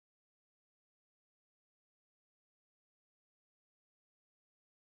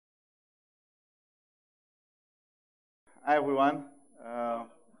Hi everyone.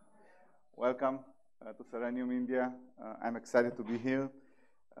 Welcome to Selenium India. I'm excited to be here.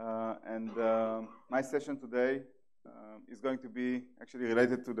 My session today is going to be actually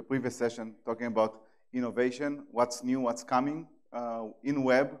related to the previous session, talking about innovation, what's new, what's coming in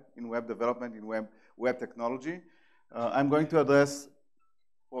web development, in web technology. I'm going to address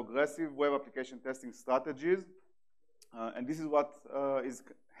progressive web application testing strategies. And this is what is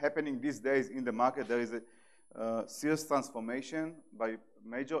happening these days in the market. There is a serious transformation by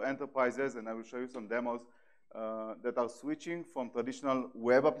major enterprises, and I will show you some demos that are switching from traditional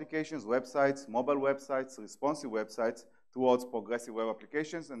web applications, websites, mobile websites, responsive websites, towards progressive web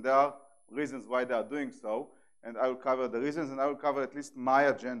applications. And there are reasons why they are doing so. And I will cover the reasons, and I will cover at least my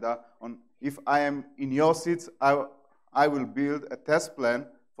agenda on if I am in your seats, I will build a test plan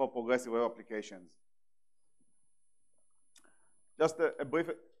for progressive web applications. Just a brief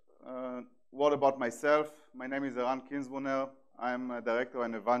word about myself. My name is Eran Kinsbruner. I'm a director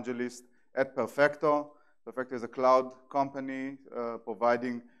and evangelist at Perfecto. Perfecto is a cloud company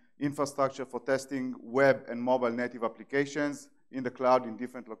providing infrastructure for testing web and mobile native applications in the cloud in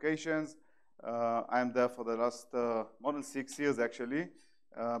different locations. I'm there for the last more than 6 years, actually.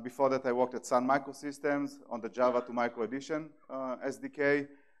 Before that, I worked at Sun Microsystems on the Java to Micro Edition SDK.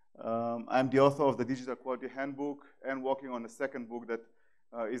 I'm the author of the Digital Quality Handbook and working on a second book that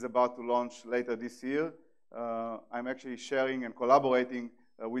is about to launch later this year. I'm actually sharing and collaborating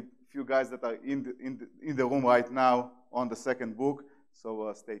with a few guys that are in the room right now on the second book,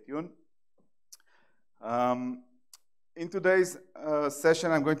 so stay tuned. In today's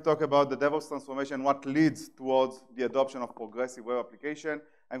session, I'm going to talk about the DevOps transformation, what leads towards the adoption of progressive web application.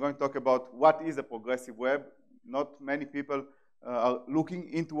 I'm going to talk about what is a progressive web. Not many people are looking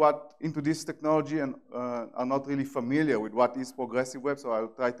into this technology and are not really familiar with what is progressive web, so I'll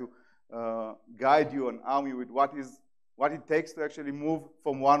try to guide you and arm you with what it takes to actually move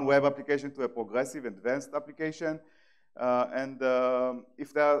from one web application to a progressive advanced application.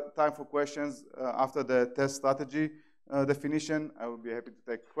 If there are time for questions after the test strategy definition, I will be happy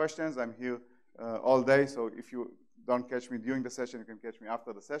to take questions. I'm here all day, so if you don't catch me during the session, you can catch me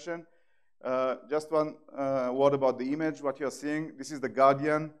after the session. Just one word about the image, what you're seeing. This is the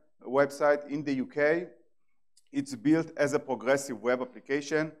Guardian website in the UK. It's built as a progressive web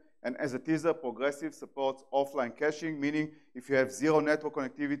application. And as a teaser, progressive supports offline caching, meaning if you have zero network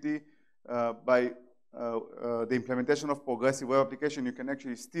connectivity, by the implementation of progressive web application, you can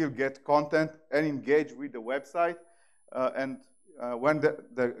actually still get content and engage with the website. When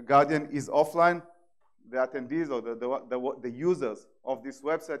the Guardian is offline, the attendees or the users of this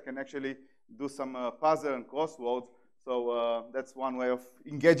website can actually do some puzzle and crosswords. So that's one way of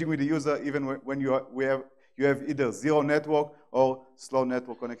engaging with the user, even when you have either zero network or slow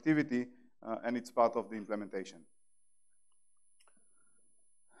network connectivity, and it's part of the implementation.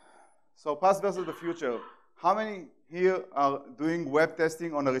 So past versus the future. How many here are doing web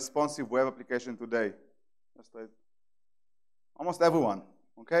testing on a responsive web application today? Almost everyone,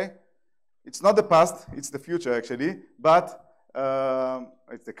 okay? It's not the past, it's the future actually, but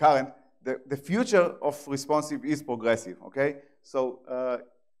it's the current. The future of responsive is progressive, okay? So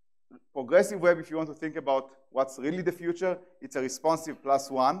progressive web, if you want to think about what's really the future, it's a responsive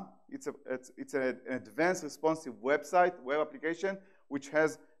 +1. It's an advanced responsive web application, which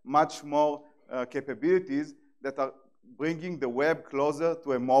has much more capabilities that are bringing the web closer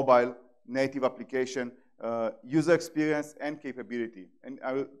to a mobile native application user experience and capability. And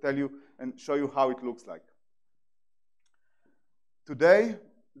I will tell you and show you how it looks like. Today,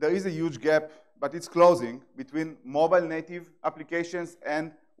 there is a huge gap, but it's closing, between mobile native applications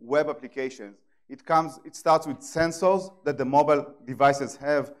and web applications. It starts with sensors that the mobile devices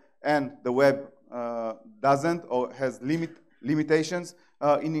have and the web doesn't, or has limitations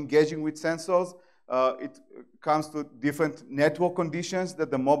in engaging with sensors. It comes to different network conditions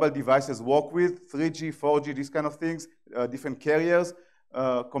that the mobile devices work with, 3G, 4G, these kind of things, different carriers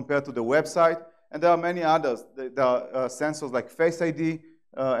compared to the website. And there are many others. There are sensors like Face ID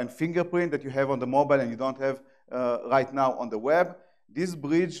and fingerprint that you have on the mobile and you don't have right now on the web. This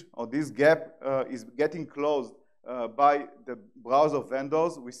bridge or this gap is getting closed by the browser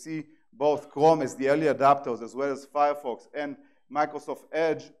vendors. We see both Chrome as the early adapters as well as Firefox and Microsoft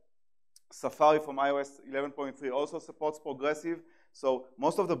Edge. Safari from iOS 11.3 also supports progressive. So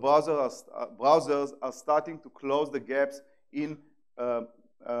most of the browsers are starting to close the gaps in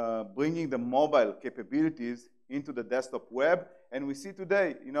bringing the mobile capabilities into the desktop web. And we see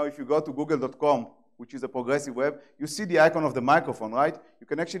today, if you go to google.com, which is a progressive web, you see the icon of the microphone, right? You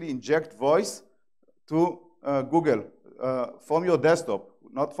can actually inject voice to Google from your desktop,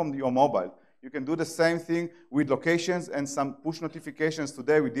 not from your mobile. You can do the same thing with locations and some push notifications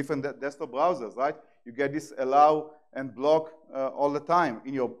today with different desktop browsers, right? You get this allow and block all the time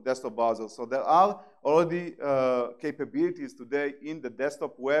in your desktop browser. So there are already capabilities today in the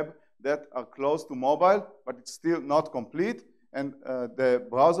desktop web that are close to mobile, but it's still not complete. And the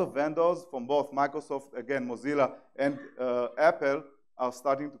browser vendors from both Microsoft, again, Mozilla, and Apple are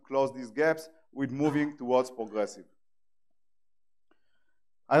starting to close these gaps with moving towards progressive.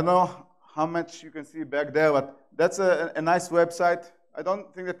 I don't know how much you can see back there, but that's a nice website. I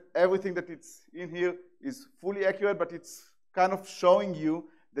don't think that everything that it's in here is fully accurate, but it's kind of showing you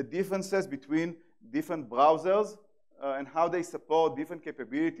the differences between different browsers and how they support different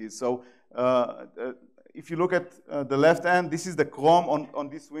capabilities. So if you look at the left hand, this is the Chrome on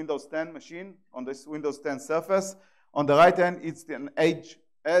this Windows 10 machine, on this Windows 10 Surface. On the right hand, it's an Edge,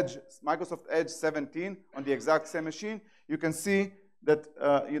 Microsoft Edge 17 on the exact same machine. You can see that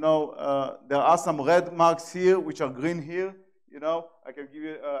there are some red marks here, which are green here. I can give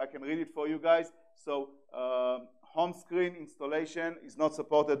you, I can read it for you guys. So home screen installation is not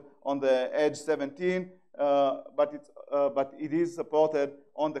supported on the Edge 17, but it is supported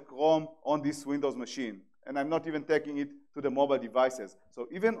on the Chrome on this Windows machine. And I'm not even taking it to the mobile devices. So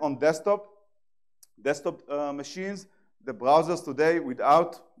even on desktop machines, the browsers today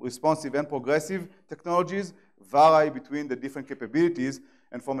without responsive and progressive technologies vary between the different capabilities.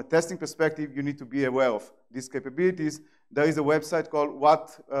 And from a testing perspective, you need to be aware of these capabilities. There is a website called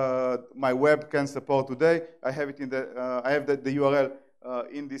What My Web Can Support Today. I have it in the, I have the URL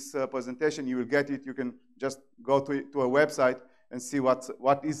in this presentation. You will get it. You can just go to a website and see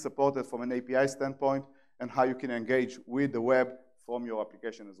what is supported from an API standpoint and how you can engage with the web from your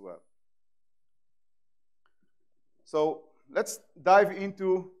application as well. So let's dive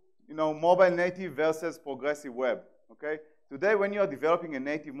into mobile native versus progressive web. Okay. Today, when you are developing a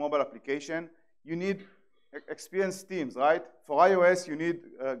native mobile application, you need experienced teams, right? For iOS, you need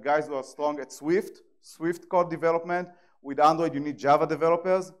guys who are strong at Swift code development. With Android, you need Java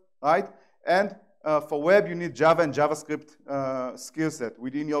developers, right? And for web, you need Java and JavaScript skill set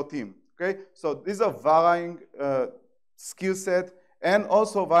within your team, okay? So these are varying skill set and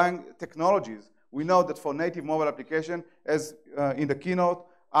also varying technologies. We know that for native mobile application, as in the keynote,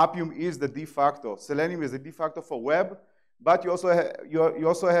 Appium is the de facto. Selenium is the de facto for web. But you also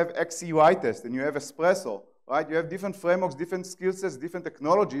have XCUI test, and you have Espresso, right? You have different frameworks, different skill sets, different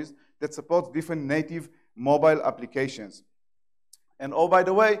technologies that support different native mobile applications. And oh, by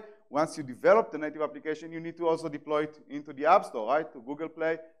the way, once you develop the native application, you need to also deploy it into the App Store, right? To Google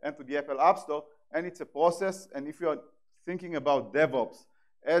Play and to the Apple App Store. And it's a process. And if you are thinking about DevOps,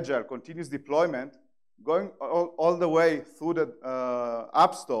 Agile, continuous deployment, going all the way through the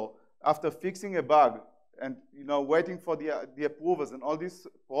App Store after fixing a bug, and waiting for the approvals and all this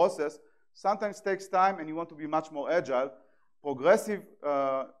process sometimes takes time, and you want to be much more agile. Progressive,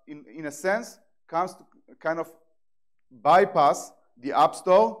 in a sense, comes to kind of bypass the App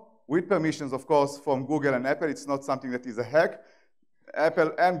Store with permissions, of course, from Google and Apple. It's not something that is a hack.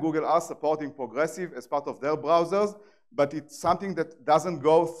 Apple and Google are supporting progressive as part of their browsers, but it's something that doesn't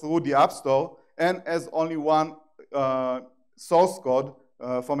go through the App Store and has only one source code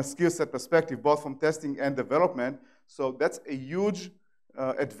from a skill set perspective, both from testing and development. So that's a huge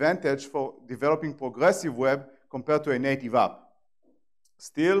advantage for developing progressive web compared to a native app.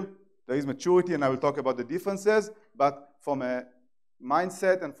 Still, there is maturity, and I will talk about the differences, but from a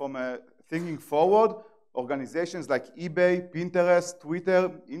mindset and from a thinking forward, organizations like eBay, Pinterest, Twitter,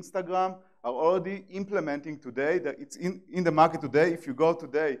 Instagram are already implementing today, that it's in the market today. If you go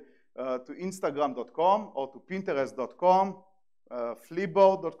today to Instagram.com or to Pinterest.com,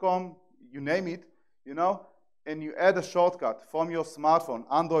 Flipboard.com, you name it, and you add a shortcut from your smartphone,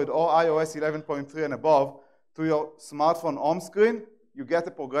 Android or iOS 11.3 and above, to your smartphone home screen, you get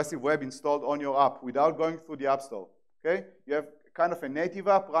a progressive web installed on your app without going through the App Store, okay? You have kind of a native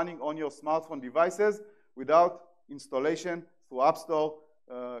app running on your smartphone devices without installation through App Store,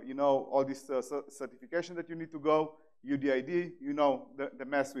 all this certification that you need to go, UDID, the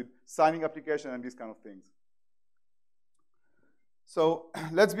mess with signing application and these kind of things. So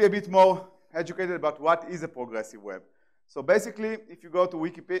let's be a bit more educated about what is a progressive web. So basically, if you go to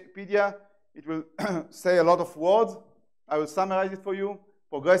Wikipedia, it will say a lot of words. I will summarize it for you.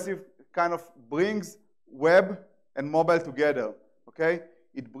 Progressive kind of brings web and mobile together, okay?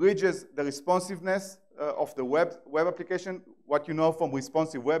 It bridges the responsiveness of the web application, what you know from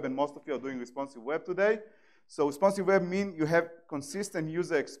responsive web, and most of you are doing responsive web today. So responsive web means you have consistent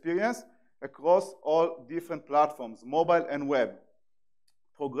user experience across all different platforms, mobile and web.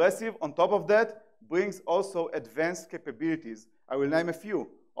 Progressive, on top of that, brings also advanced capabilities. I will name a few.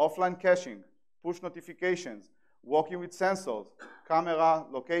 Offline caching, push notifications, working with sensors, camera,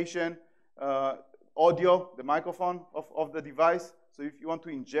 location, audio, the microphone of the device. So if you want to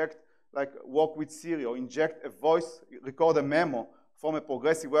inject, like work with Siri or inject a voice, record a memo from a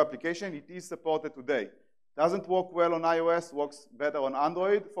progressive web application, it is supported today. Doesn't work well on iOS, works better on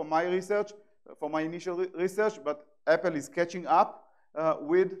Android for my research, for my initial research, but Apple is catching up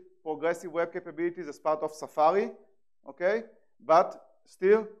with progressive web capabilities as part of Safari, okay? But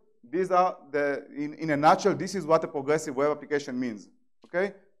still, these are in a nutshell, this is what a progressive web application means,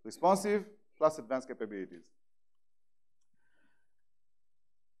 okay? Responsive plus advanced capabilities.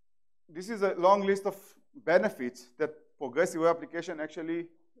 This is a long list of benefits that progressive web application actually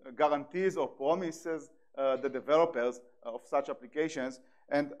guarantees or promises the developers of such applications.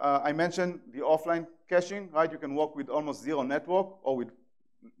 And I mentioned the offline caching, right? You can work with almost zero network or with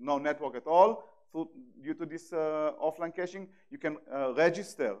no network at all due to this offline caching. You can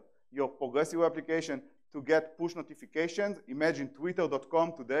register your progressive web application to get push notifications. Imagine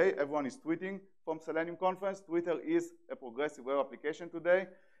twitter.com today. Everyone is tweeting from Selenium conference. Twitter is a progressive web application today.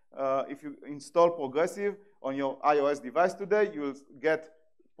 If you install progressive on your iOS device today, you will get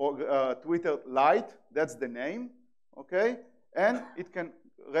Twitter Lite. That's the name, okay? And it can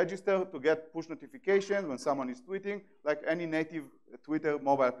register to get push notifications when someone is tweeting, like any native Twitter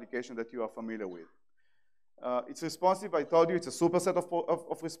mobile application that you are familiar with. It's responsive. I told you it's a superset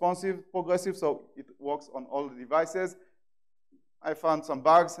of responsive progressive, so it works on all the devices. I found some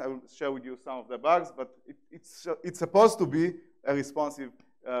bugs. I will share with you some of the bugs, but it's supposed to be a responsive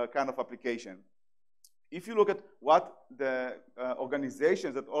kind of application. If you look at what the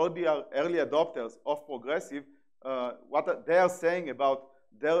organizations that already are early adopters of progressive, what they are saying about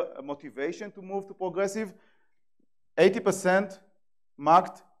their motivation to move to progressive, 80%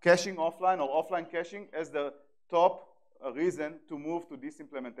 marked caching offline or offline caching as the top reason to move to this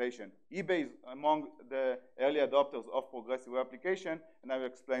implementation. eBay is among the early adopters of progressive web application, and I will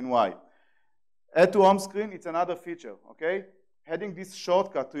explain why. Add to home screen, it's another feature, okay? Adding this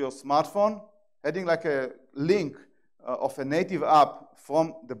shortcut to your smartphone, adding like a link of a native app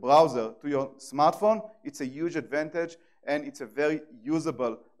from the browser to your smartphone, it's a huge advantage, and it's a very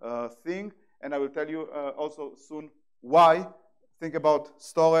usable thing. And I will tell you also soon why. Think about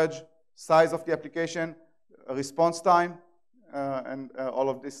storage, size of the application, response time, and all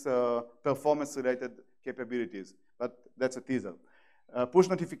of these performance-related capabilities. But that's a teaser. Push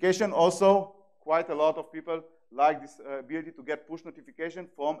notification also, quite a lot of people like this ability to get push notification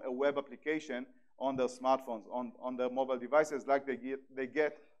from a web application on their smartphones, on their mobile devices, like they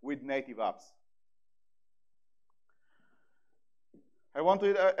get with native apps. I want to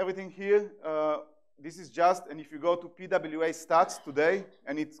read everything here. This is just, and if you go to PWA stats today,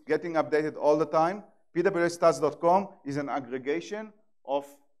 and it's getting updated all the time, PWAstats.com is an aggregation of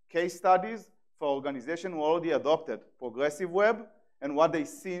case studies for organizations who already adopted progressive web and what they've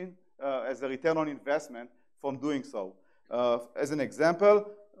seen as a return on investment from doing so. As an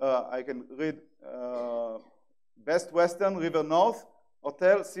example, I can read Best Western River North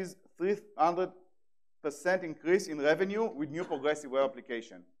Hotel sees 300% increase in revenue with new progressive web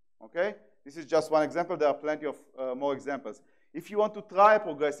application, okay? This is just one example. There are plenty of more examples. If you want to try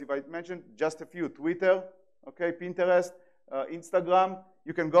progressive, I mentioned just a few, Twitter, okay, Pinterest, Instagram.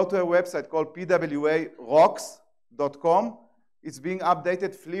 You can go to a website called pwarocks.com. It's being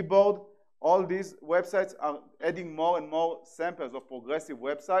updated, Flipboard. All these websites are adding more and more samples of progressive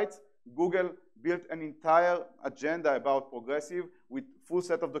websites. Google built an entire agenda about progressive with full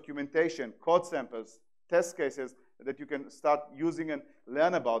set of documentation, code samples, test cases that you can start using and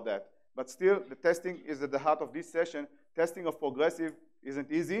learn about that. But still, the testing is at the heart of this session. Testing of progressive isn't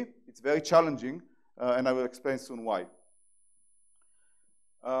easy. It's very challenging, and I will explain soon why.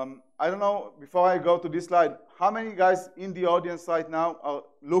 I don't know, before I go to this slide, how many guys in the audience right now are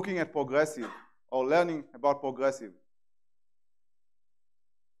looking at progressive or learning about progressive?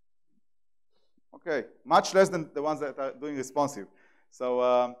 Okay, much less than the ones that are doing responsive.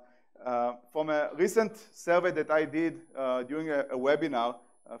 So from a recent survey that I did during a webinar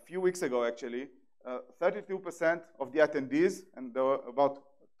a few weeks ago, actually, 32% of the attendees, and there were about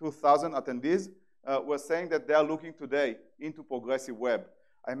 2,000 attendees, were saying that they are looking today into progressive web.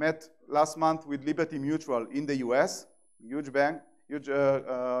 I met last month with Liberty Mutual in the US, huge bank, huge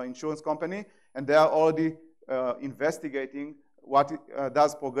insurance company, and they are already investigating what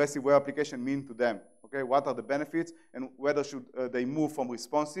does progressive web application mean to them. Okay, what are the benefits, and whether should they move from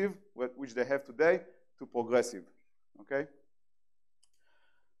responsive, which they have today, to progressive. Okay.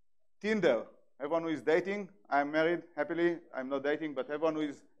 Tinder. Everyone who is dating, I'm married happily. I'm not dating, but everyone who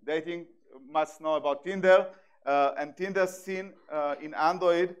is dating must know about Tinder. And Tinder's seen in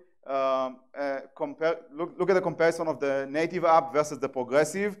Android look at the comparison of the native app versus the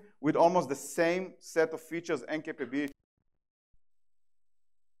progressive with almost the same set of features and capabilities.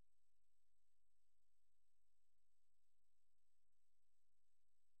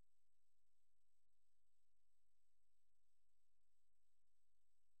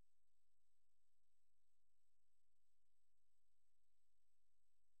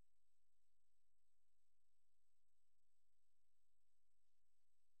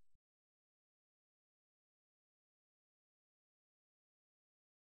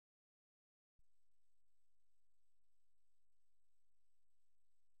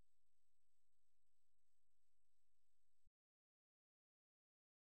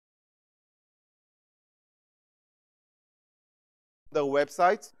 Their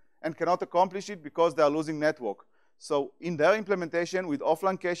websites and cannot accomplish it because they are losing network. So in their implementation with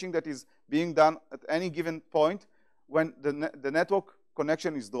offline caching that is being done at any given point, when the network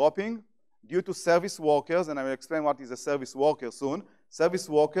connection is dropping due to service workers, and I will explain what is a service worker soon. Service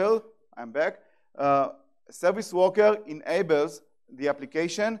worker, I'm back. Service worker enables the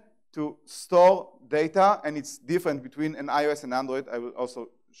application to store data, and it's different between an iOS and Android. I will also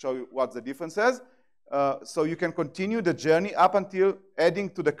show you what the difference is. So you can continue the journey up until adding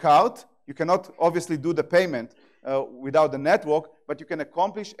to the cart. You cannot obviously do the payment without the network, but you can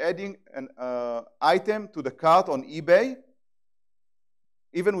accomplish adding an item to the cart on eBay,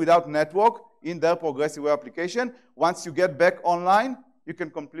 even without network, in their progressive web application. Once you get back online, you can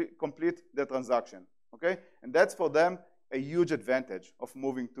complete the transaction, okay? And that's for them a huge advantage of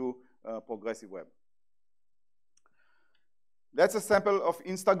moving to progressive web. That's a sample of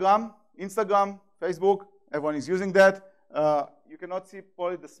Instagram. Instagram, Facebook, everyone is using that. You cannot see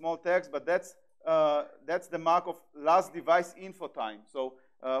probably the small text, but that's the mark of last device info time. So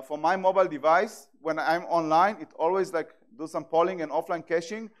for my mobile device, when I'm online, it always like do some polling and offline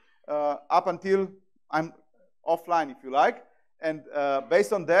caching up until I'm offline, if you like. And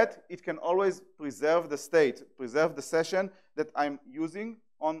based on that, it can always preserve the state, preserve the session that I'm using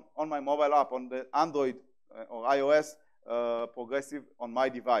on my mobile app, on the Android or iOS progressive on my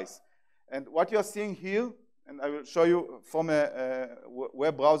device. And what you're seeing here, and I will show you from a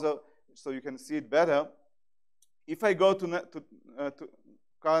web browser so you can see it better. If I go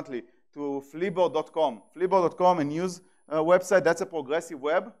currently to flipboard.com and use a website, that's a progressive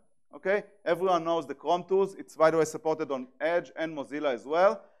web. Okay, everyone knows the Chrome tools. It's, by the way, supported on Edge and Mozilla as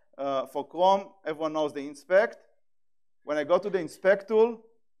well. For Chrome, everyone knows the Inspect. When I go to the Inspect tool,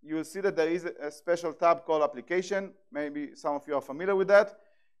 you will see that there is a special tab called Application. Maybe some of you are familiar with that.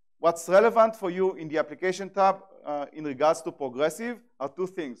 What's relevant for you in the Application tab in regards to progressive are two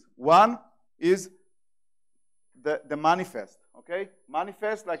things. One is the manifest, okay?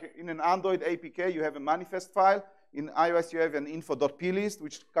 Manifest, like in an Android APK, you have a manifest file. In iOS, you have an info.plist,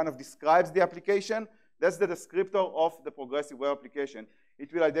 which kind of describes the application. That's the descriptor of the progressive web application.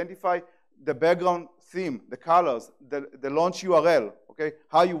 It will identify the background theme, the colors, the launch URL, okay?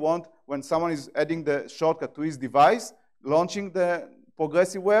 How you want, when someone is adding the shortcut to his device, launching the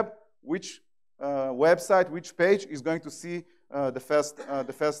progressive web, which website, which page is going to see the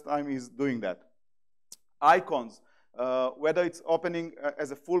first time he's doing that. Icons, whether it's opening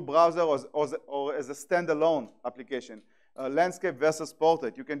as a full browser or as a standalone application. Landscape versus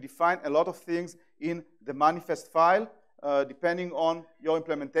portrait. You can define a lot of things in the manifest file depending on your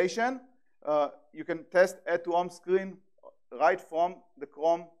implementation. You can test add to home screen right from the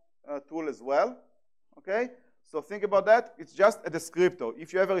Chrome tool as well, okay? So think about that. It's just a descriptor.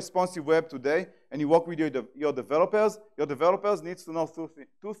 If you have a responsive web today and you work with your developers need to know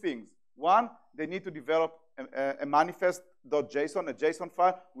two things. One, they need to develop a manifest.json, a JSON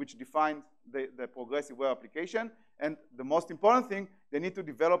file, which defines the progressive web application. And the most important thing, they need to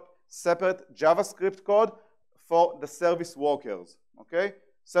develop separate JavaScript code for the service workers, okay?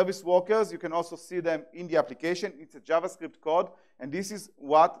 Service workers, you can also see them in the application. It's a JavaScript code, and this is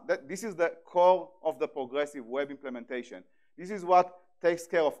the core of the progressive web implementation. This is what takes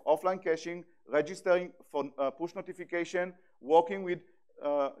care of offline caching, registering for push notification, working with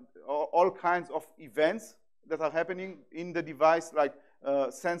all kinds of events that are happening in the device, like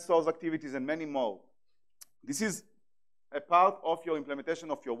sensors, activities, and many more. This is a part of your implementation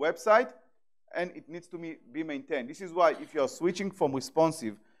of your website, and it needs to be maintained. This is why if you're switching from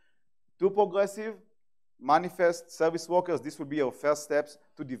responsive to progressive, manifest, service workers, this will be your first steps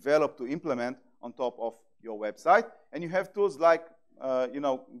to develop, to implement on top of your website. And you have tools like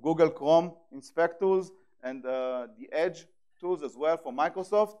Google Chrome Inspect tools and the Edge tools as well for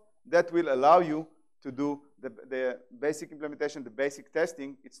Microsoft that will allow you to do the basic implementation, the basic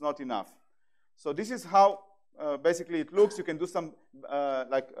testing. It's not enough. So this is how basically it looks. You can do some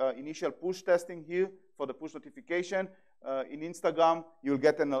initial push testing here for the push notification. In Instagram, you'll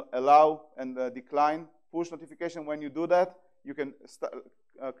get an allow and decline push notification. When you do that, you can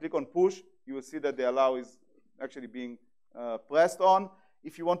click on push. You will see that the allow is actually being pressed on.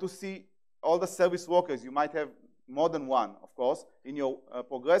 If you want to see all the service workers, you might have more than one, of course, in your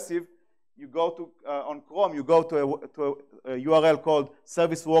progressive. You go to, on Chrome, you go to a URL called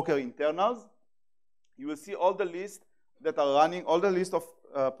Service Worker Internals. You will see all the lists that are running, all the list of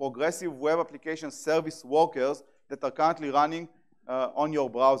progressive web application service workers that are currently running on your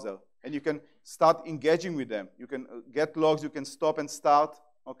browser. And you can start engaging with them. You can get logs, you can stop and start,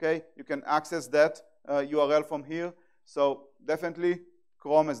 okay? You can access that URL from here. So definitely,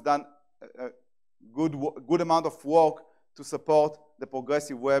 Chrome has done a good amount of work to support the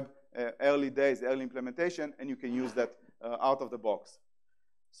progressive web early days, early implementation, and you can use that out of the box.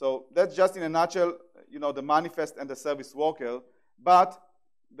 So that's just in a nutshell, the manifest and the service worker. But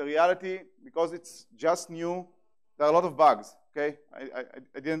the reality, because it's just new, there are a lot of bugs. Okay,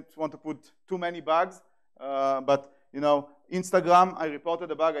 I didn't want to put too many bugs, but Instagram, I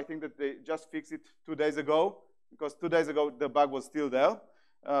reported a bug. I think that they just fixed it 2 days ago, because 2 days ago the bug was still there.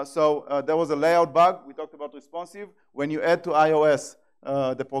 So there was a layout bug. We talked about responsive. When you add to iOS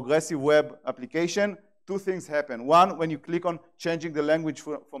the progressive web application, two things happen. One, when you click on changing the language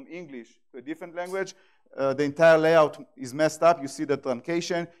from English to a different language, the entire layout is messed up. You see the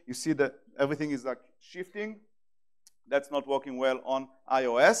truncation. You see that everything is like shifting. That's not working well on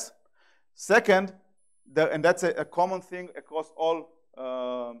iOS. Second, and that's a common thing across all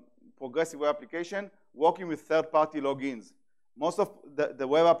progressive web application, working with third-party logins. Most of the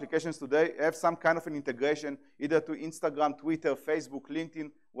web applications today have some kind of an integration, either to Instagram, Twitter, Facebook,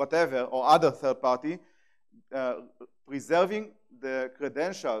 LinkedIn, whatever, or other third-party. Preserving the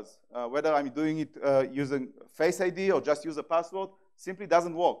credentials, whether I'm doing it using Face ID or just use a password, simply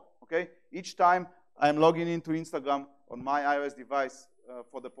doesn't work, okay? Each time I'm logging into Instagram on my iOS device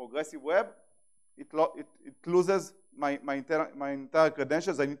for the progressive web, it loses my entire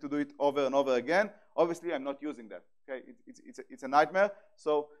credentials. I need to do it over and over again. Obviously, I'm not using that. Okay, it's a nightmare.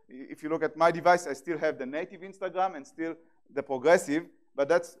 So if you look at my device, I still have the native Instagram and still the progressive, but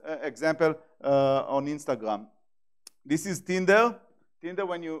that's an example on Instagram. This is Tinder. Tinder,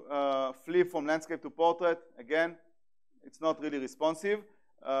 when you flip from landscape to portrait, again, it's not really responsive.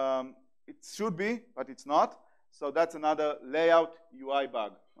 It should be, but it's not. So that's another layout UI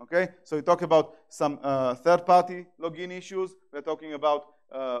bug. Okay, so we talk about some third-party login issues. We're talking about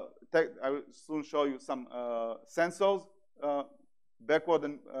I will soon show you some sensors, backward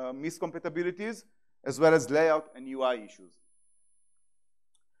and miscompatibilities, as well as layout and UI issues.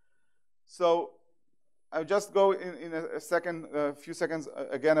 So I'll just go in a few seconds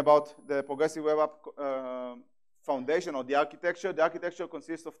again about the progressive web app foundation or the architecture. The architecture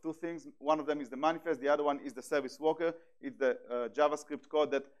consists of two things. One of them is the manifest. The other one is the service worker. It's the JavaScript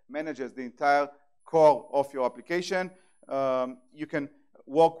code that manages the entire core of your application. You can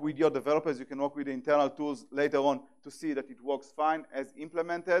work with your developers. You can work with the internal tools later on to see that it works fine as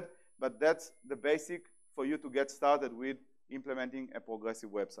implemented. But that's the basic for you to get started with implementing a progressive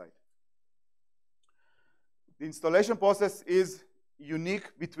website. The installation process is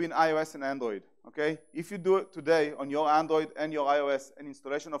unique between iOS and Android. Okay? If you do it today on your Android and your iOS, an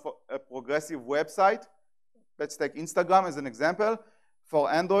installation of a progressive website, let's take Instagram as an example.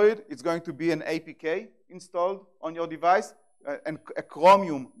 For Android, it's going to be an APK installed on your device, and a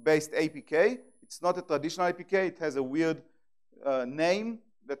Chromium-based APK. It's not a traditional APK. It has a weird name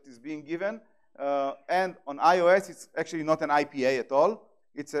that is being given. And on iOS, it's actually not an IPA at all.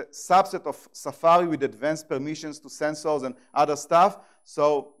 It's a subset of Safari with advanced permissions to sensors and other stuff.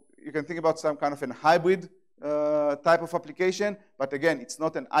 So you can think about some kind of a hybrid type of application. But again, it's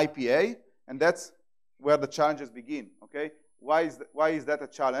not an IPA. And that's where the challenges begin. Okay? Why is that a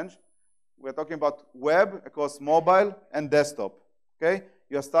challenge? We're talking about web across mobile and desktop. Okay?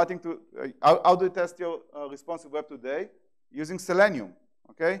 You're starting to, how do you test your responsive web today? Using Selenium.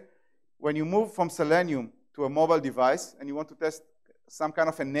 Okay? When you move from Selenium to a mobile device and you want to test some kind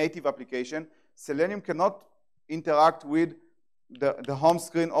of a native application, Selenium cannot interact with the home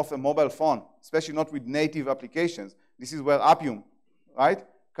screen of a mobile phone, especially not with native applications. This is where Appium, right,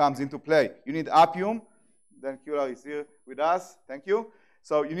 comes into play. You need Appium. Dan Kuehler is here with us. Thank you.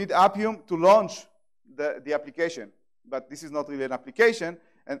 So you need Appium to launch the application. But this is not really an application.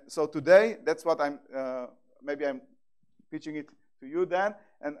 And so today, that's what maybe I'm pitching it to you, Dan,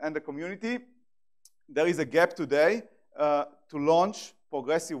 and the community. There is a gap today to launch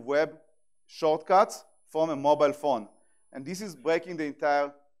progressive web shortcuts from a mobile phone. And this is breaking the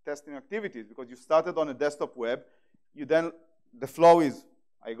entire testing activities, because you started on a desktop web. The flow is,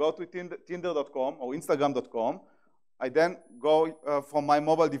 I go to Tinder.com or Instagram.com. I then go from my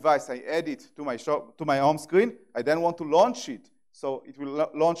mobile device, I add it to my home screen. I then want to launch it. So it will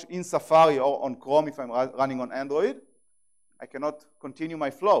launch in Safari or on Chrome if I'm running on Android. I cannot continue my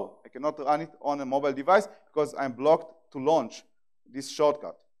flow. I cannot run it on a mobile device because I'm blocked to launch this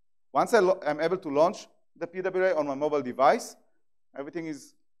shortcut. Once I'm able to launch the PWA on my mobile device, everything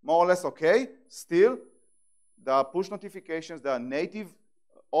is more or less okay. Still, there are push notifications. There are native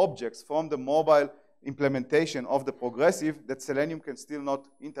objects from the mobile implementation of the progressive that Selenium can still not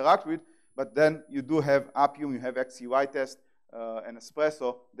interact with, but then you do have Appium, you have XUI test, and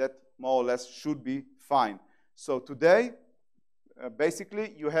Espresso that more or less should be fine. So today,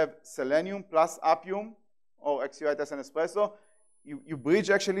 basically, you have Selenium plus Appium or XUI test and Espresso. You bridge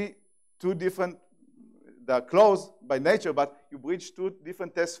actually two different, they're close by nature, but you bridge two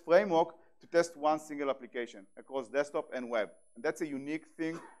different test frameworks to test one single application across desktop and web. And that's a unique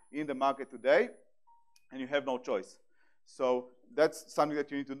thing in the market today, and you have no choice. So that's something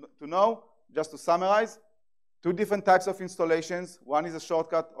that you need to know. Just to summarize, two different types of installations. One is a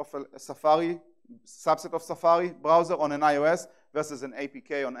shortcut of a Safari, subset of Safari browser on an iOS versus an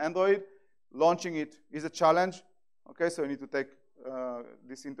APK on Android. Launching it is a challenge. Okay, so you need to take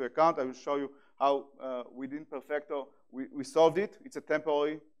this into account. I will show you how within Perfecto we solved it. It's a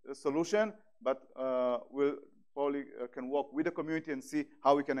temporary solution, but we'll probably can work with the community and see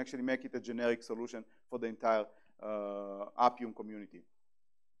how we can actually make it a generic solution for the entire Appium community.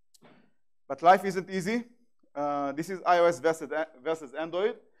 But life isn't easy. This is iOS versus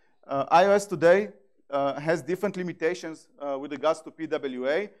Android. iOS today has different limitations with regards to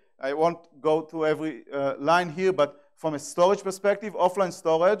PWA. I won't go through every line here, but from a storage perspective, offline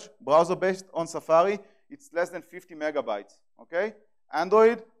storage, browser-based on Safari, it's less than 50 megabytes, okay?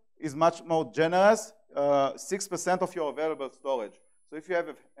 Android is much more generous, 6% of your available storage. So if you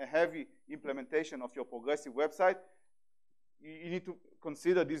have a heavy implementation of your progressive website, you need to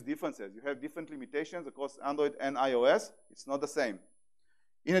consider these differences. You have different limitations across Android and iOS. It's not the same.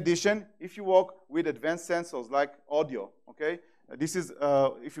 In addition, if you work with advanced sensors like audio, okay? This is,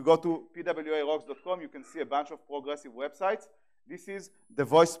 if you go to pwarocks.com, you can see a bunch of progressive websites. This is the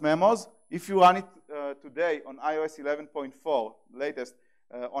voice memos. If you run it today on iOS 11.4, latest,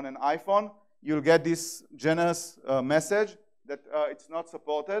 on an iPhone, you'll get this generous message that it's not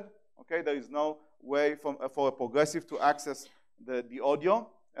supported. Okay, there is no way for a progressive to access the audio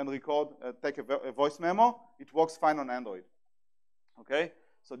and record, take a voice memo. It works fine on Android. Okay,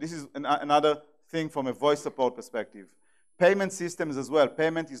 so this is another thing from a voice support perspective. Payment systems as well.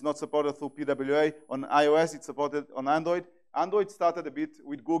 Payment is not supported through PWA. On iOS, it's supported on Android. Android started a bit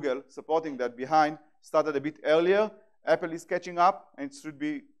with Google supporting that behind, started a bit earlier. Apple is catching up, and it should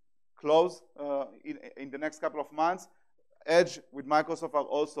be close in the next couple of months. Edge with Microsoft are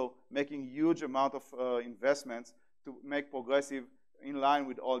also making huge amount of investments to make progressive in line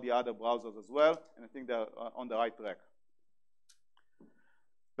with all the other browsers as well, and I think they're on the right track.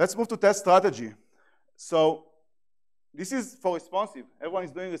 Let's move to test strategy. So this is for responsive. Everyone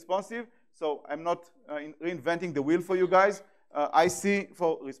is doing responsive, so I'm not reinventing the wheel for you guys. I see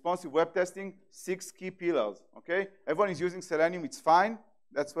for responsive web testing 6 key pillars, okay? Everyone is using Selenium, it's fine.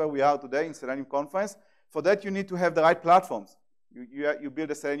 That's where we are today in Selenium conference. For that, you need to have the right platforms. You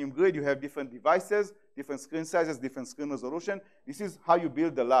build a Selenium grid, you have different devices, different screen sizes, different screen resolution. This is how you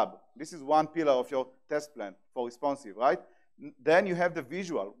build the lab. This is one pillar of your test plan for responsive, right? Then you have the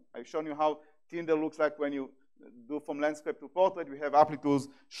visual. I've shown you how Tinder looks like when you do from landscape to portrait. We have ApplyTools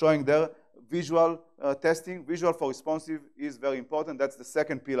showing their visual testing. Visual for responsive is very important. That's the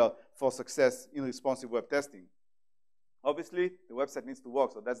second pillar for success in responsive web testing. Obviously, the website needs to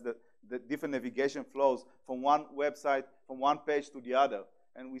work, so that's the different navigation flows from one website, from one page to the other.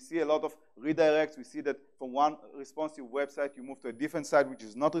 And we see a lot of redirects. We see that from one responsive website, you move to a different site which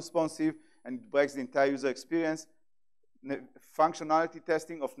is not responsive, and it breaks the entire user experience. Functionality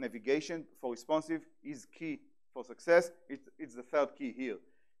testing of navigation for responsive is key for success. It's the third key here.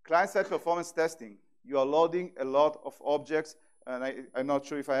 Client-side performance testing. You are loading a lot of objects, and I'm not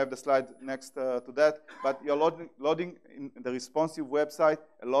sure if I have the slide next to that, but you're loading in the responsive website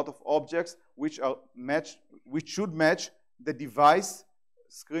a lot of objects which should match the device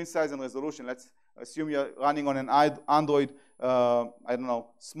screen size and resolution. Let's assume you're running on an Android, I don't know,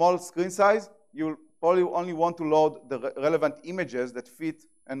 small screen size. You'll probably only want to load the relevant images that fit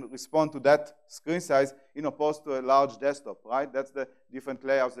and respond to that screen size in opposed to a large desktop, right? That's the different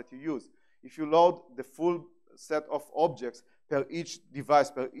layouts that you use. If you load the full set of objects per each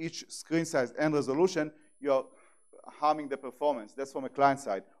device, per each screen size and resolution, you're harming the performance. That's from a client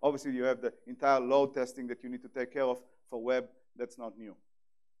side. Obviously, you have the entire load testing that you need to take care of for web. That's not new.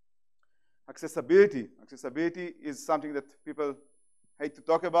 Accessibility. Accessibility is something that people hate to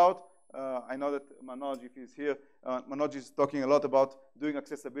talk about. I know that Manoj, if he's here, Manoj is talking a lot about doing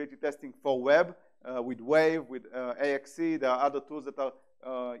accessibility testing for web with Wave, with AXC. There are other tools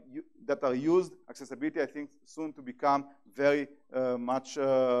that are used. Accessibility, I think, soon to become very much,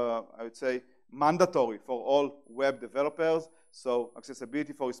 I would say, mandatory for all web developers. So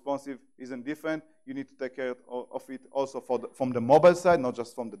accessibility for responsive isn't different. You need to take care of it also from the mobile side, not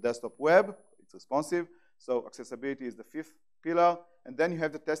just from the desktop web. It's responsive. So accessibility is the fifth pillar. And then you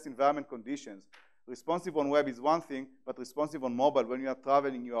have the test environment conditions. Responsive on web is one thing, but responsive on mobile, when you are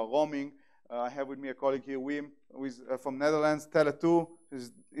traveling, you are roaming. I have with me a colleague here, Wim, who is from Netherlands, Tele2,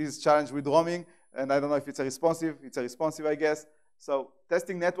 is challenged with roaming. And I don't know if it's a responsive. It's a responsive, I guess. So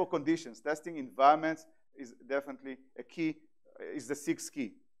testing network conditions, testing environments is definitely a key, is the sixth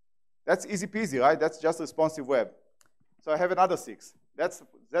key. That's easy peasy, right? That's just responsive web. So I have another six. That's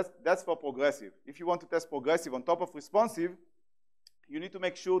for progressive. If you want to test progressive on top of responsive, you need to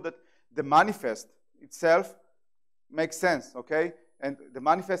make sure that the manifest itself makes sense, okay? And the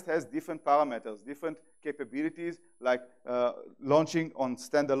manifest has different parameters, different capabilities, like launching on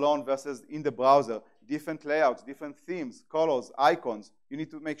standalone versus in the browser, different layouts, different themes, colors, icons. You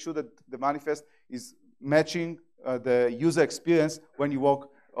need to make sure that the manifest is matching the user experience when you work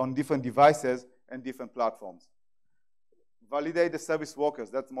on different devices and different platforms. Validate the service workers.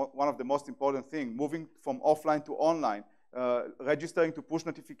 That's one of the most important things. Moving from offline to online, registering to push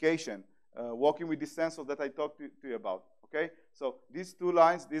notification, working with the sensors that I talked to you about. Okay, so these two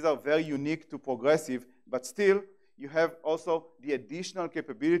lines, these are very unique to progressive, but still you have also the additional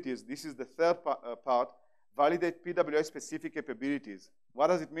capabilities. This is the third part, validate PWA specific capabilities. What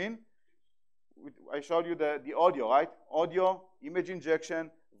does it mean? I showed you the audio, right? Audio, image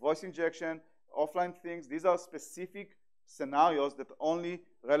injection, voice injection, offline things. These are specific scenarios that are only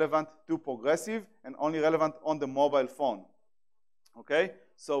relevant to progressive and only relevant on the mobile phone. Okay,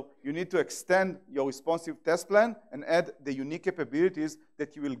 so you need to extend your responsive test plan and add the unique capabilities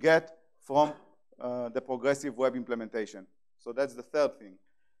that you will get from the progressive web implementation. So that's the third thing.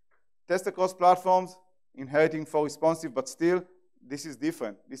 Test across platforms, inheriting for responsive, but still, this is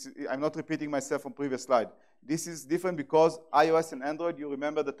different. I'm not repeating myself from previous slide. This is different because iOS and Android, you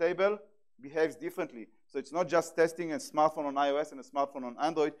remember the table, behaves differently. So it's not just testing a smartphone on iOS and a smartphone on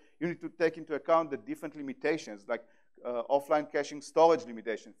Android. You need to take into account the different limitations, like offline caching storage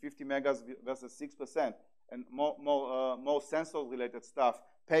limitation, 50 megas versus 6%, and more sensor-related stuff,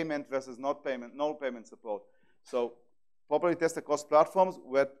 payment versus not payment, no payment support. So properly test across platforms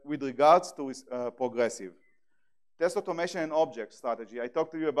with regards to progressive. Test automation and object strategy. I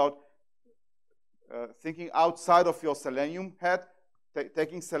talked to you about thinking outside of your Selenium hat,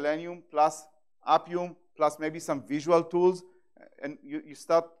 taking Selenium plus Appium plus maybe some visual tools, and you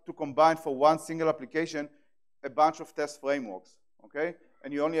start to combine for one single application a bunch of test frameworks, okay?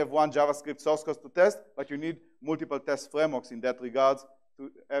 And you only have one JavaScript source code to test, but you need multiple test frameworks in that regards to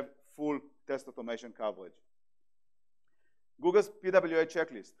have full test automation coverage. Google's PWA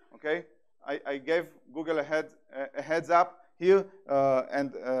checklist, okay? I gave Google a heads up here,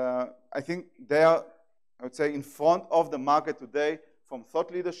 and I think they are, I would say, in front of the market today from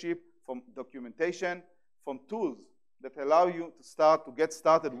thought leadership, from documentation, from tools that allow you to get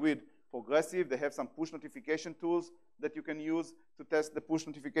started with progressive. They have some push notification tools that you can use to test the push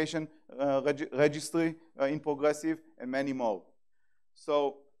notification registry in progressive, and many more.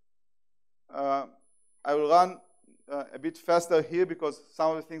 So I will run a bit faster here because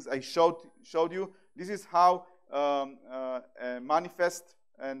some of the things I showed you. This is how a manifest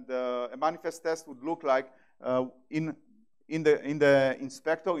and a manifest test would look like in the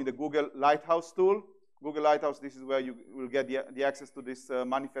inspector, in the Google Lighthouse tool. Google Lighthouse, this is where you will get the access to this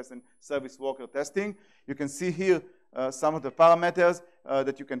manifest and service worker testing. You can see here some of the parameters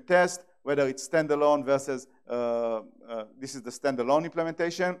that you can test, whether it's standalone versus, this is the standalone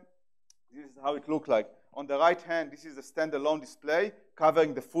implementation. This is how it looks like. On the right hand, this is a standalone display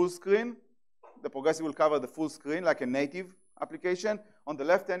covering the full screen. The progressive will cover the full screen like a native application. On the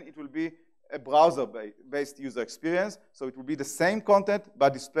left hand, it will be a browser-based user experience. So it will be the same content,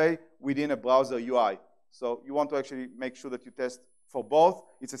 but displayed within a browser UI. So you want to actually make sure that you test for both.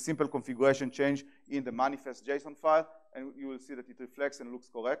 It's a simple configuration change in the manifest JSON file, and you will see that it reflects and looks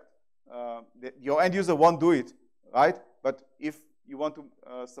correct. Your end user won't do it, right? But if you want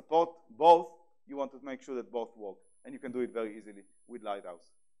to support both, you want to make sure that both work. And you can do it very easily with Lighthouse.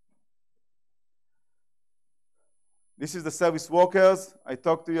 This is the service workers. I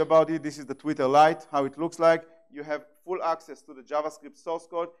talked to you about it. This is the Twitter Lite, how it looks like. you have full access to the JavaScript source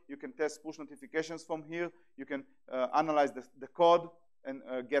code. You can test push notifications from here. You can analyze the code and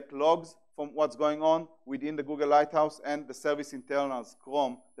get logs from what's going on within the Google Lighthouse and the service internals,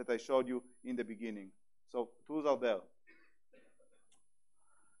 Chrome, that I showed you in the beginning. So tools are there.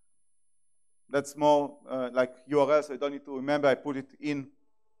 That's more like URL, so you don't need to remember. I put it in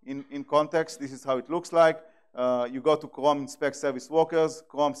context. This is how it looks like. You go to Chrome, inspect service workers,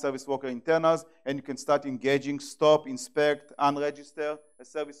 Chrome service worker internals, and you can start engaging, stop, inspect, unregister a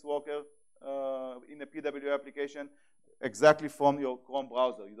service worker in a PWA application exactly from your Chrome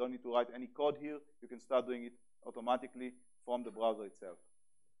browser. You don't need to write any code here. You can start doing it automatically from the browser itself.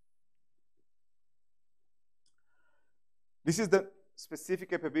 This is the specific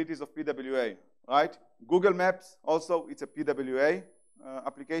capabilities of PWA, right? Google Maps also, it's a PWA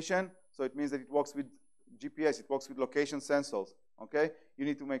application, so it means that it works with GPS, it works with location sensors, okay? You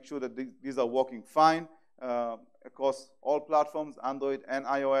need to make sure that these are working fine across all platforms, Android and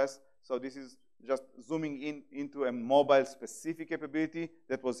iOS. So this is just zooming into a mobile-specific capability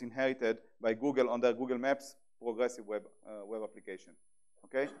that was inherited by Google on their Google Maps progressive web application,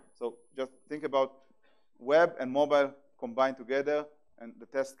 okay? So just think about web and mobile combined together, and the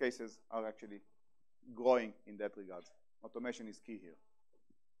test cases are actually growing in that regard. Automation is key here.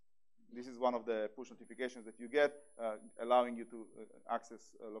 This is one of the push notifications that you get, allowing you to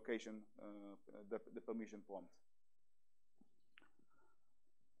access location, the permission prompt.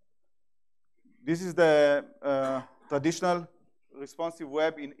 This is the traditional responsive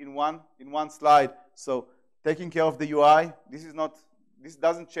web in one slide. So taking care of the UI, this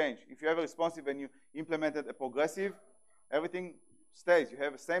doesn't change. If you have a responsive and you implemented a progressive, everything stays. You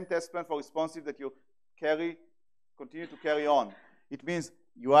have the same test plan for responsive that you continue to carry on. It means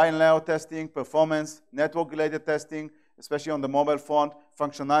UI and layout testing, performance, network-related testing, especially on the mobile front,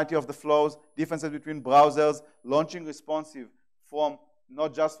 functionality of the flows, differences between browsers, launching responsive from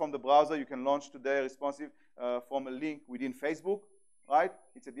not just from the browser. You can launch today responsive from a link within Facebook, right?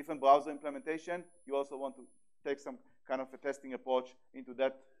 It's a different browser implementation. You also want to take some kind of a testing approach into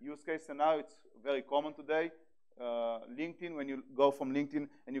that use case scenario. It's very common today. LinkedIn, when you go from LinkedIn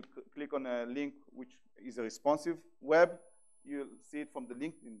and you click on a link which is a responsive web, you'll see it from the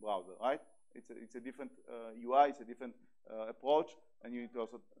LinkedIn browser, right? It's a different UI, it's a different approach, and you need to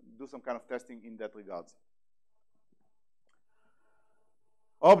also do some kind of testing in that regards.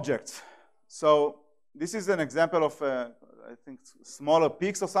 Objects. So this is an example of, I think, smaller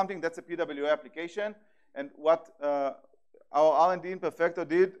peaks or something. That's a PWA application. And what our R&D in Perfecto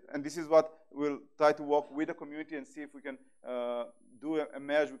did, and this is what we'll try to work with the community and see if we can do a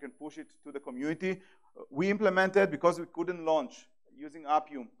merge, we can push it to the community. We implemented, because we couldn't launch using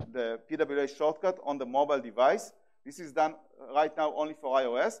Appium, the PWA shortcut on the mobile device. This is done right now only for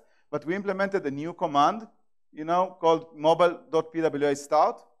iOS. But we implemented a new command, called mobile.pwa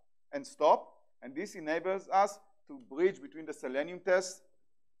start and stop. And this enables us to bridge between the Selenium test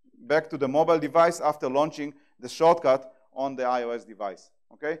back to the mobile device after launching the shortcut on the iOS device,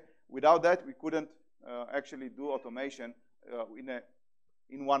 okay? Without that, we couldn't actually do automation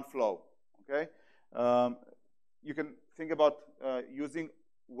in one flow, okay? You can think about using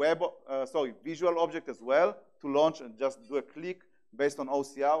visual object as well to launch and just do a click based on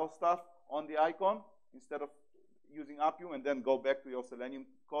OCR or stuff on the icon instead of using Appium and then go back to your Selenium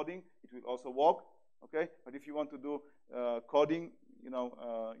coding. It will also work, okay? But if you want to do coding,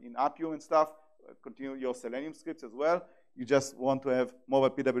 in Appium and stuff, continue your Selenium scripts as well. You just want to have mobile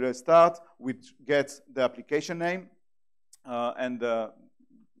PWA start, which gets the application name and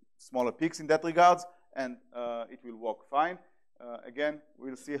smaller peaks in that regards, and it will work fine. Again,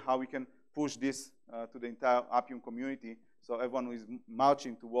 we'll see how we can push this to the entire Appium community, so everyone who is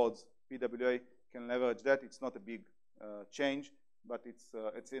marching towards PWA can leverage that. It's not a big change, but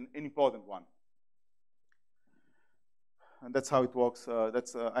it's an important one. And that's how it works.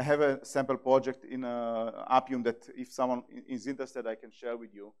 I have a sample project in Appium that if someone is interested, I can share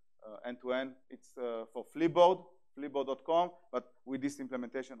with you end-to-end. It's for Flipboard, flipboard.com, but with this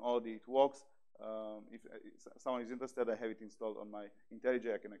implementation already it works. If someone is interested, I have it installed on my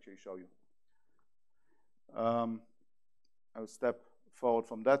IntelliJ. I can actually show you. I'll step forward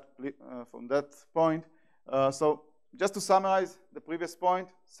from that point. So just to summarize the previous point,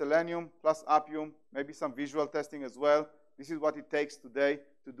 Selenium plus Appium, maybe some visual testing as well. This is what it takes today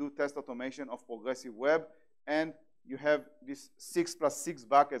to do test automation of progressive web. And you have these 6+6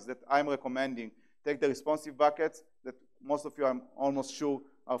 buckets that I'm recommending. Take the responsive buckets that most of you, I'm almost sure,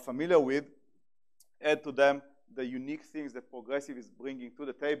 are familiar with. Add to them the unique things that progressive is bringing to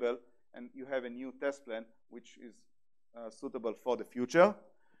the table, and you have a new test plan which is suitable for the future.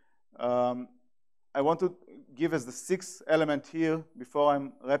 I want to give as the sixth element here, before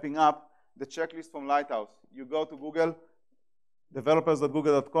I'm wrapping up, the checklist from Lighthouse. You go to Google,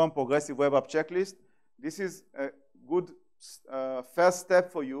 developers.google.com, Progressive Web App Checklist. This is a good first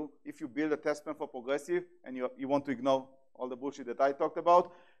step for you if you build a test plan for Progressive and you want to ignore all the bullshit that I talked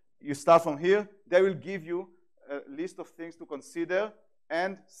about. You start from here. They will give you a list of things to consider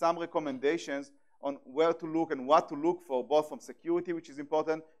and some recommendations on where to look and what to look for, both from security, which is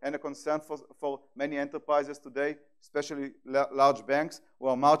important, and a concern for many enterprises today, especially large banks who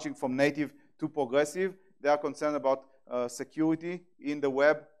are marching from native to progressive. They are concerned about security in the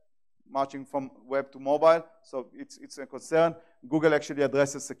web, marching from web to mobile, so it's a concern. Google actually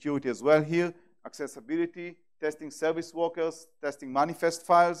addresses security as well here, accessibility, testing service workers, testing manifest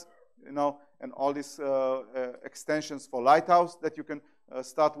files, you know, and all these extensions for Lighthouse that you can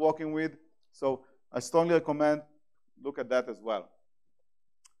start working with. So I strongly recommend look at that as well.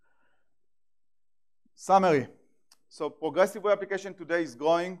 Summary. So progressive web application today is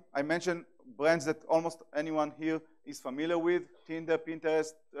growing. I mentioned brands that almost anyone here is familiar with: Tinder,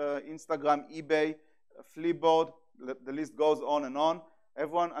 Pinterest, Instagram, eBay, Flipboard. The list goes on and on.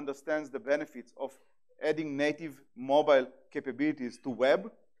 Everyone understands the benefits of adding native mobile capabilities to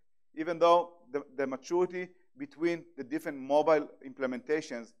web, even though the maturity between the different mobile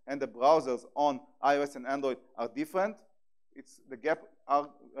implementations and the browsers on iOS and Android are different. The gap are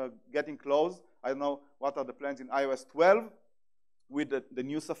getting close. I don't know what are the plans in iOS 12 with the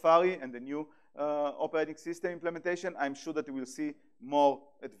new Safari and the new operating system implementation. I'm sure that we will see more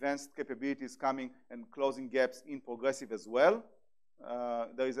advanced capabilities coming and closing gaps in progressive as well.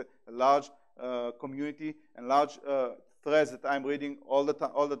 There is a large community and large threads that I'm reading all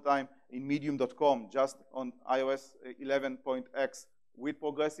the time in medium.com just on iOS 11.x with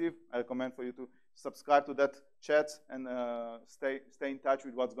progressive. I recommend for you to subscribe to that chat and stay in touch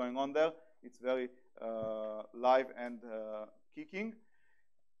with what's going on there. It's very live and kicking.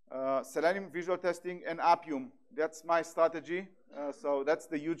 Selenium visual testing and Appium. That's my strategy. So that's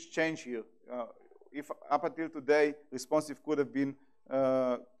the huge change here. If up until today, responsive could have been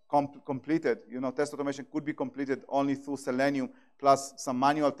completed, test automation could be completed only through Selenium plus some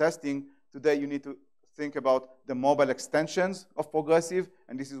manual testing. Today, you need to think about the mobile extensions of progressive,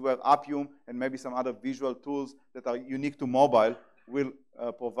 and this is where Appium and maybe some other visual tools that are unique to mobile will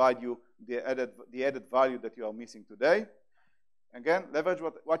provide you the added value that you are missing today. Again, leverage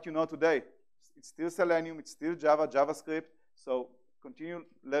what you know today. It's still Selenium, it's still Java, JavaScript, so continue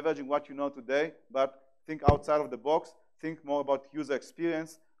leveraging what you know today, but think outside of the box. Think more about user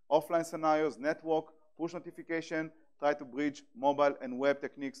experience, offline scenarios, network, push notification. Try to bridge mobile and web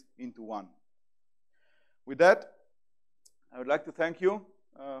techniques into one. With that, I would like to thank you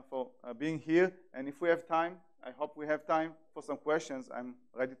for being here. And if we have time, I hope we have time for some questions. I'm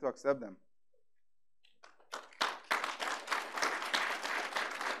ready to accept them.